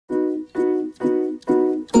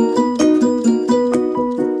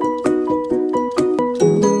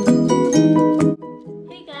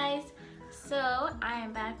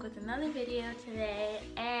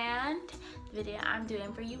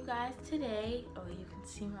light. Oh, you can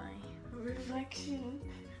see my reflection.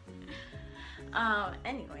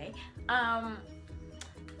 Anyway,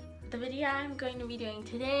 the video I'm going to be doing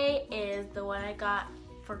today is the one I got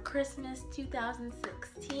for Christmas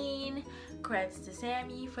 2016. Creds to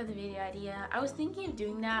Sammy for the video idea. I was thinking of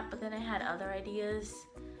doing that, but then I had other ideas.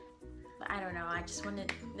 But I don't know, I just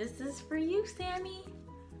wanted, this is for you, Sammy.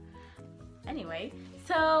 Anyway,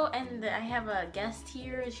 so, and I have a guest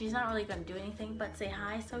here. She's not really gonna do anything but say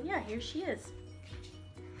hi, so yeah, here she is.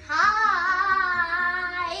 Hi!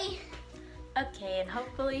 Okay, and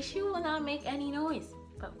hopefully she will not make any noise,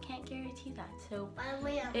 but we can't guarantee that, so. By the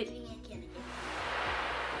way, I'm putting in candy.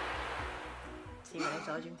 See what I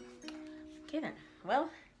told you? Okay then, well,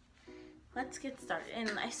 let's get started. And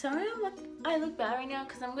I look bad right now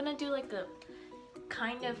because I'm gonna do like a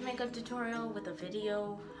kind of makeup tutorial with a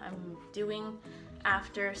video I'm doing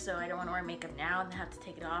after, so I don't want to wear makeup now and have to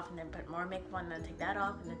take it off and then put more makeup on and then take that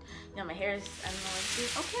off, and then, you know, my hair is, I don't know what to do.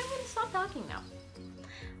 Okay, I'm gonna stop talking now.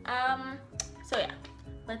 So yeah,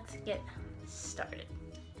 let's get started.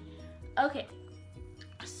 Okay,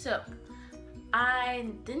 so I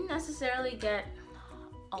didn't necessarily get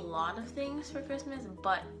a lot of things for Christmas,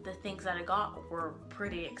 but the things that I got were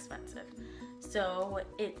pretty expensive, so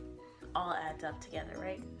it all adds up together,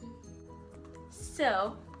 right?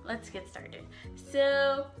 So let's get started.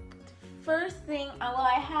 So first thing, well,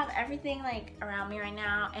 I have everything like around me right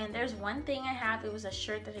now, and there's one thing I have. It was a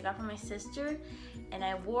shirt that I got from my sister, and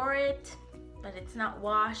I wore it, but it's not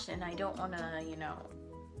washed, and I don't want to, you know,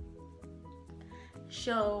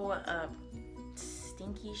 show a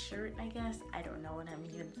stinky shirt, I guess. I don't know what I'm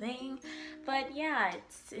even saying, but yeah,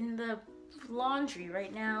 it's in the laundry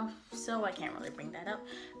right now, so I can't really bring that up.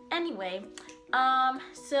 Anyway,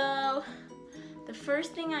 so the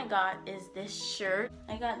first thing I got is this shirt.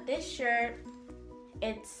 I got this shirt.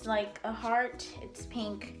 It's like a heart, it's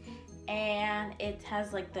pink, and it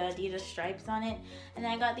has like the Adidas stripes on it. And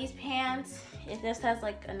then I got these pants. It just has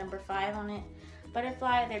like a number 5 on it.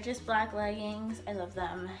 Butterfly, they're just black leggings. I love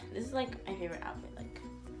them. This is like my favorite outfit, like,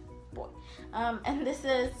 boy. And this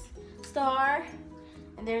is Star,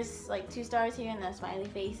 and there's like 2 stars here and a smiley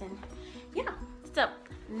face, and yeah. So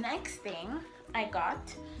next thing I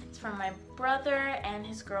got is from my brother and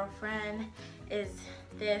his girlfriend is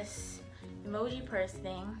this emoji purse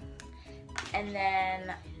thing. And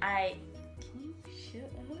then can you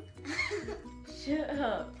shut up? Shut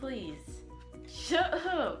up, please. Shut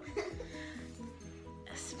up.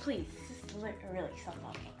 Please, just really stop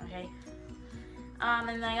talking, okay? And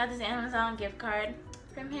then I got this Amazon gift card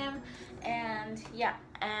from him, and yeah,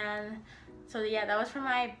 and so yeah, that was for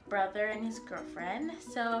my brother and his girlfriend.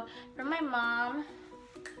 So for my mom,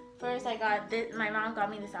 first I got this, my mom got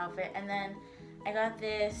me this outfit, and then I got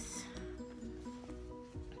this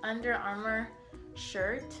Under Armour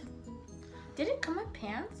shirt. Did it come with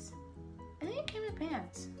pants? I think it came with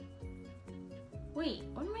pants. Wait,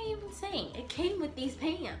 what am I even saying? It came with these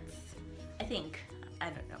pants, I think. I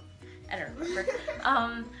don't know. I don't remember.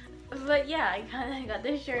 But yeah, I got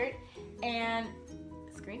this shirt and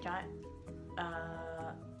screenshot.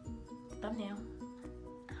 Thumbnail.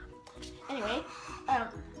 Anyway,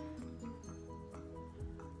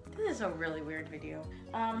 this is a really weird video.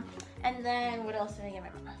 And then what else did I get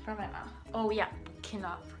from my mom? Oh yeah,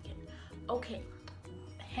 cannot forget. Okay,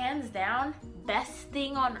 hands down, best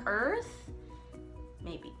thing on earth.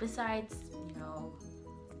 Maybe besides, you know,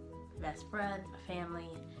 best friend, family,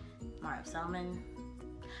 Mario Salmon.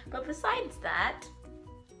 But besides that,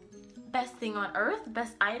 best thing on earth,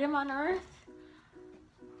 best item on earth.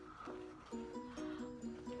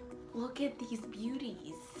 Look at these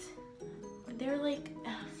beauties. They're like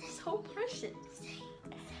so precious.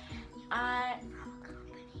 I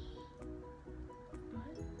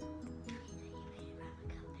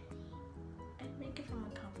make it from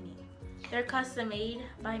a company. They're custom made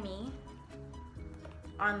by me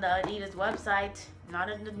on the Adidas website, not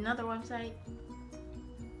another website.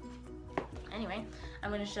 Anyway, I'm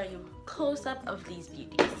going to show you a close-up of these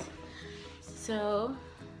beauties. So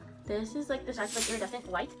this is like the sharks, like iridescent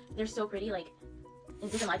white. They're so pretty, like in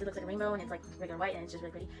different lights it looks like a rainbow, and it's like regular white, and it's just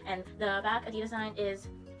really pretty. And the back Adidas sign is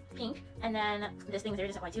pink, and then this thing is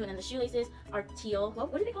iridescent white too, and then the shoelaces are teal.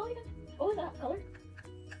 What do they call it again? What was that color?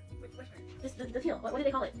 The teal. What did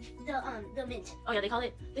they call it? The mint. Oh yeah, they call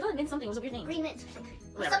it mint something. It was a weird name. Green mint.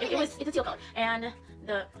 Whatever. It's a teal color. And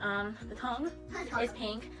the tongue is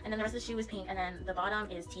pink, and then the rest of the shoe is pink, and then the bottom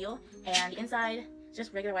is teal, and the inside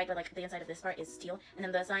just regular white, but like the inside of this part is teal, and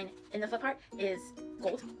then the sign in the foot part is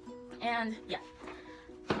gold. And yeah.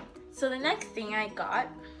 So the next thing I got,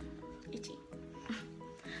 itchy,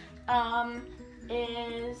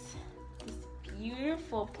 is this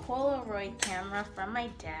beautiful Polaroid camera from my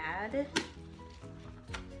dad.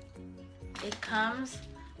 It comes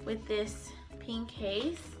with this pink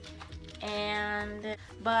case,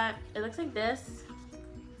 but it looks like this.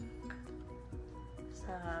 It's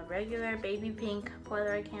a regular baby pink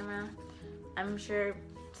Polaroid camera. I'm sure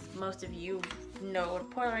most of you know what a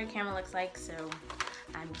Polaroid camera looks like, so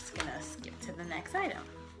I'm just gonna skip to the next item.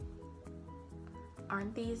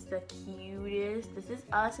 Aren't these the cutest? This is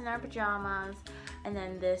us in our pajamas, and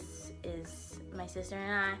then this is my sister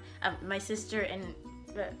and I,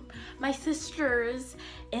 my sisters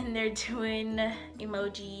in their twin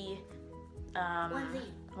emoji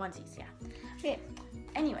onesies, yeah. Okay,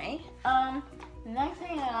 anyway, the next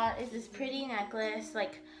thing I got is this pretty necklace.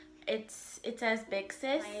 Like, it says Big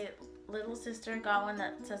Sis. My little sister got one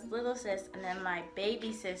that says Little Sis, and then my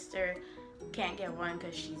baby sister can't get one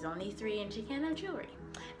because she's only 3 and she can't have jewelry.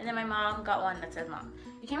 And then my mom got one that says Mom.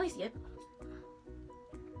 You can't really see it.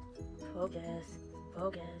 Focus.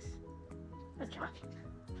 Where's the camera?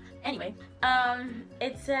 Anyway,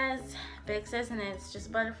 it says Big Sis and it's just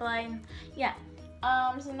a butterfly. Yeah.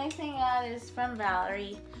 So the next thing I got is from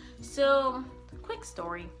Valerie. So, quick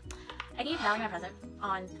story. I gave Valerie my present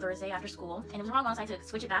on Thursday after school, and it was wrong on, so I had to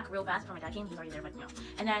switch it back real fast before my dad came. He was already there, but no.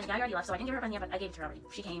 And then Gabby already left, so I didn't give her a present yet, but I gave it to her already.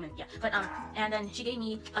 She came and yeah. But and then she gave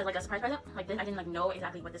me like a surprise present. Like this, I didn't like know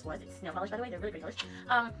exactly what this was. It's nail polish, by the way. They're really pretty colors.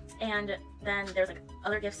 And then there's like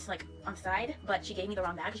other gifts like on the side, but she gave me the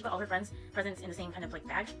wrong bag. She put all her friends' presents in the same kind of like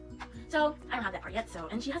bag. So I don't have that part yet. So,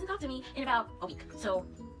 and she hasn't talked to me in about a week. So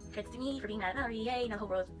credits to me for being mad at Valerie. Yay! Now the whole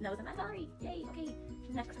world knows I'm mad at Valerie. Yay! Okay.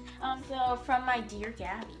 Next person. So from my dear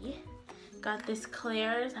Gabby. Got this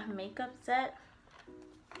Claire's makeup set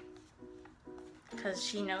because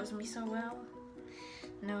she knows me so well.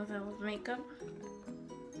 Knows I love makeup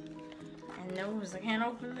and knows I can't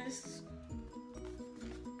open this.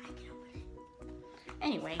 I can open it.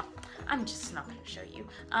 Anyway, I'm just not gonna show you.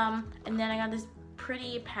 And then I got this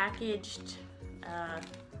pretty packaged. I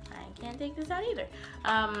can't take this out either.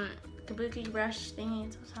 Kabuki brush thingy.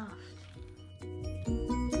 It's so soft.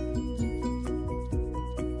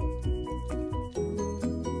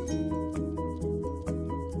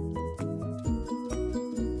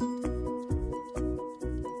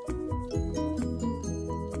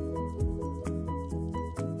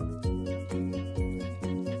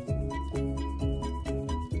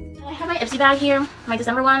 I have my Ipsy bag here, my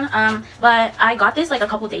December one, but I got this like a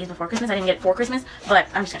couple days before Christmas. I didn't get it for Christmas, but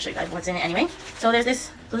I'm just gonna show you guys what's in it anyway. So there's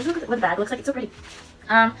this, look at what the bag looks like, it's so pretty.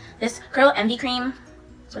 This Curl Envy cream,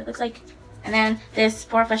 that's what it looks like. And then this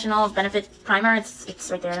Professional Benefit primer, it's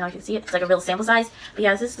right there, I don't know if you can see it. It's like a real sample size, but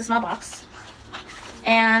yeah, this is the small box.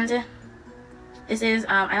 And this is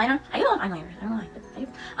eyeliner. I get a lot of eyeliners, I don't know why, but I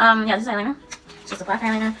do. Yeah, this is eyeliner. It's just a black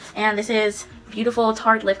eyeliner. And this is beautiful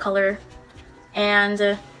Tarte lip color.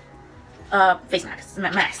 And face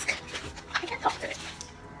mask. I can't talk to it.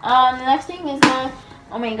 The next thing is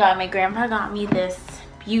oh my god, my grandpa got me this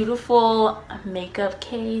beautiful makeup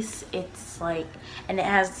case. It's like, and it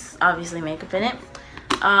has obviously makeup in it.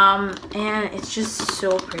 And it's just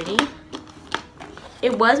so pretty.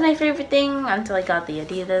 It was my favorite thing until I got the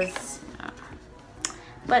Adidas.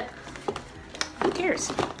 But who cares?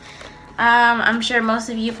 I'm sure most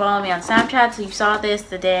of you follow me on Snapchat, so you saw this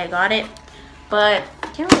the day I got it. But I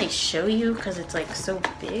can't really show you because it's like so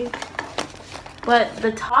big. But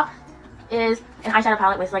the top is an eyeshadow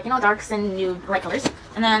palette with like, you know, darks and nude light colors.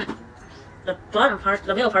 And then the bottom part,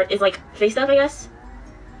 the middle part, is like face stuff, I guess.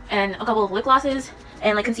 And a couple of lip glosses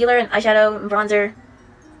and like concealer and eyeshadow and bronzer,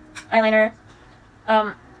 eyeliner,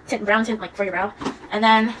 brown tint like for your brow. And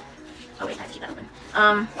then, oh wait, I have to keep that open.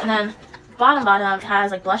 And then bottom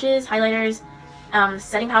has like blushes, highlighters,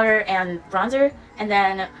 setting powder and bronzer. And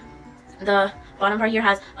then the bottom part here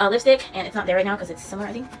has a lipstick, and it's not there right now because it's somewhere,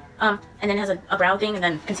 I think. And then it has a brow thing and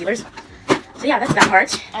then concealers. So yeah, that's that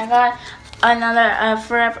part. I got another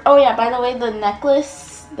Forever. Oh yeah, by the way, the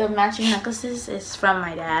necklace, the matching necklaces is from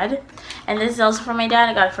my dad. And this is also from my dad.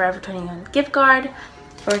 I got a Forever 21 gift card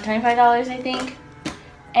for $25, I think.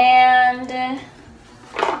 And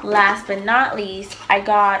last but not least, I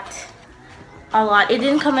got a lot. It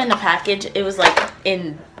didn't come in a package. It was like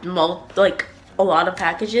in a lot of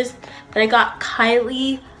packages. But I got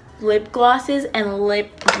Kylie lip glosses and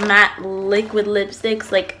matte liquid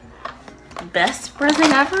lipsticks, like best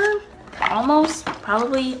present ever, almost,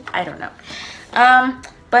 probably, I don't know.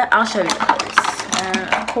 But I'll show you the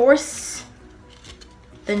colors. Of course,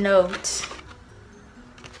 the note,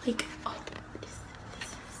 like, oh,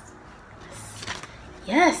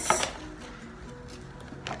 yes.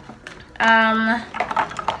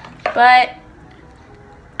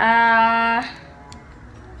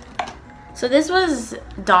 So this was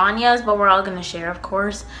Danya's, but we're all gonna share, of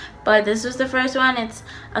course. But this was the first one. It's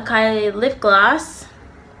a Kylie lip gloss.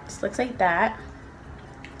 This looks like that.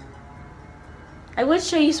 I would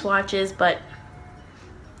show you swatches, but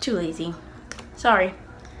too lazy. Sorry.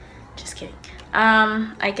 Just kidding.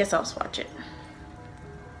 I guess I'll swatch it.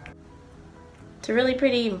 It's a really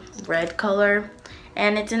pretty red color,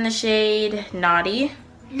 and it's in the shade Naughty.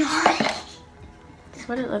 Naughty. That's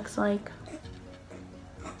what it looks like.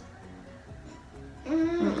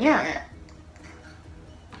 Yeah.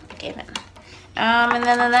 Okay then. And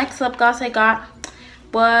then the next lip gloss I got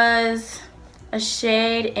was a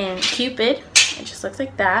shade in Cupid. It just looks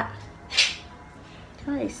like that.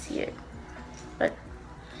 How do I see it? But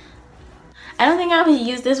I don't think I would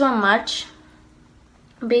use this one much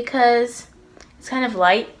because it's kind of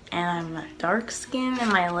light and I'm dark skin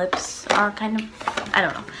and my lips are kind of, I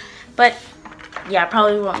don't know. But yeah, I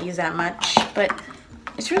probably won't use that much, but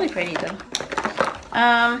it's really pretty though.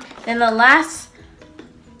 Then the last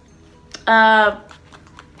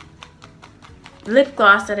lip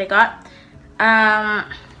gloss that I got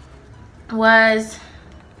was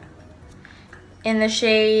in the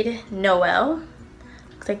shade Noel.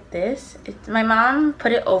 Looks like this. My mom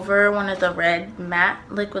put it over one of the red matte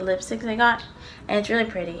liquid lipsticks I got, and it's really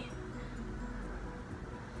pretty.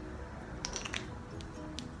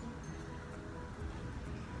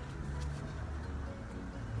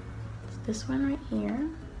 It's this one right here.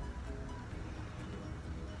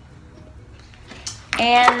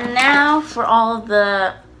 And now for all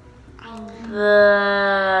the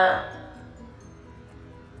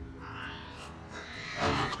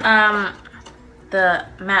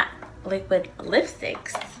matte liquid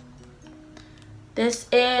lipsticks. This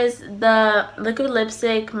is the liquid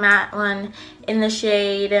lipstick matte one in the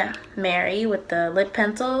shade Mary with the lip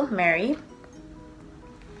pencil Mary.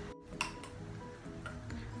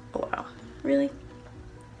 Oh, wow, really?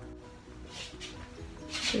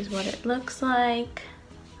 This is what it looks like.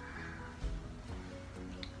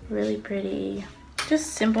 Really pretty,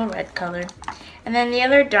 just simple red color. And then the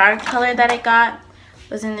other dark color that I got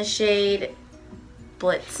was in the shade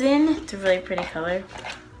Blitzen. It's a really pretty color.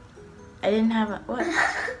 I didn't have a, what?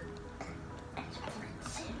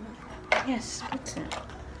 Yes, Blitzen.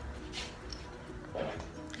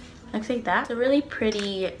 Looks like that. It's a really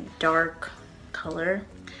pretty dark color,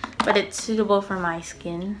 but it's suitable for my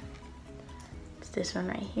skin. It's this one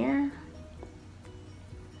right here.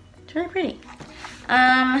 It's really pretty.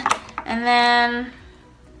 And then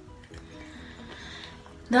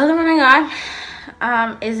the other one I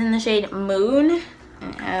got is in the shade Moon.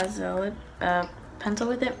 It has a lip pencil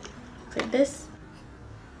with it. Looks like this.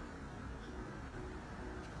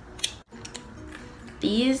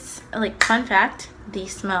 These, like, fun fact,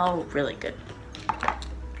 these smell really good.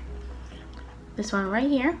 This one right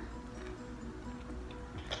here.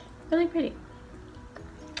 Really pretty.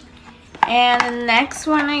 And the next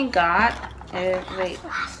one I got is, wait,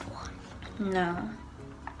 no.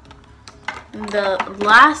 The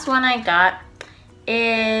last one I got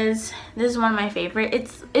is, this is one of my favorite.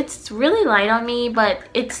 It's really light on me, but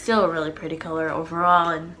it's still a really pretty color overall,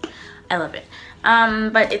 and I love it.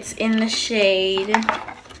 But it's in the shade,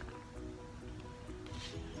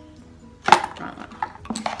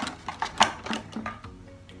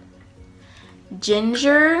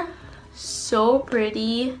 Ginger. So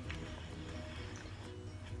pretty.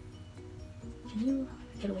 Can you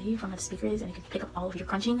get away from the speakers and you can pick up all of your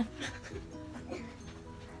crunching?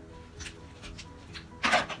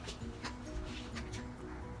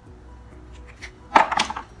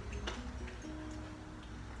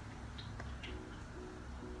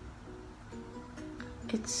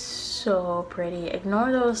 It's so pretty.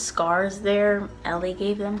 Ignore those scars there. Ellie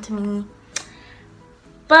gave them to me.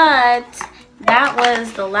 But that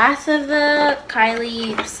was the last of the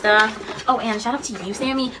Kylie stuff. Oh, and shout out to you,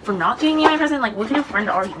 Sammy, for not giving me my present. Like, what kind of friend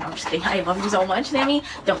are you? No, I'm just kidding. I love you so much, Sammy.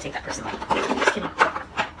 Don't take that personally. Just kidding.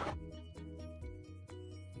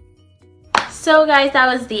 So guys, that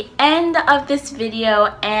was the end of this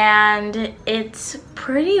video, and it's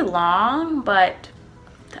pretty long, but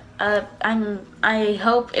I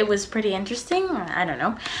hope it was pretty interesting. I don't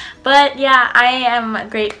know, but yeah, I am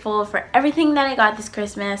grateful for everything that I got this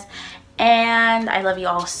Christmas, and I love you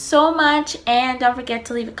all so much. And don't forget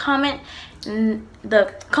to leave a comment in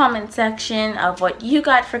the comment section of what you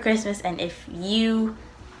got for Christmas and if you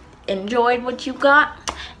enjoyed what you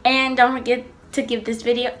got. And don't forget to give this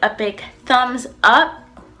video a big thumbs up.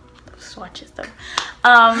 Swatches though.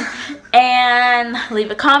 And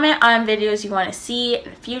leave a comment on videos you want to see in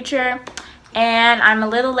the future. And I'm a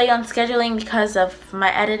little late on scheduling because of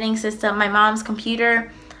my editing system. My mom's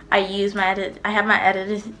computer, I have my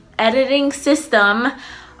editing system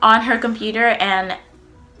on her computer and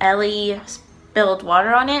Ellie spilled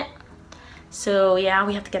water on it. So yeah,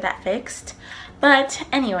 we have to get that fixed. But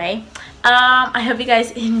anyway, I hope you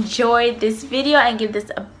guys enjoyed this video and give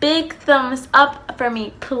this a big thumbs up for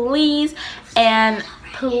me, please. And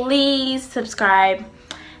please subscribe.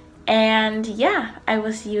 And yeah, I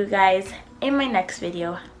will see you guys in my next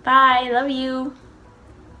video. Bye, love you.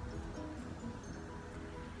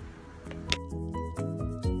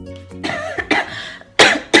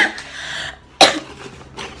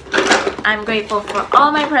 I'm grateful for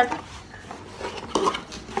all my presents.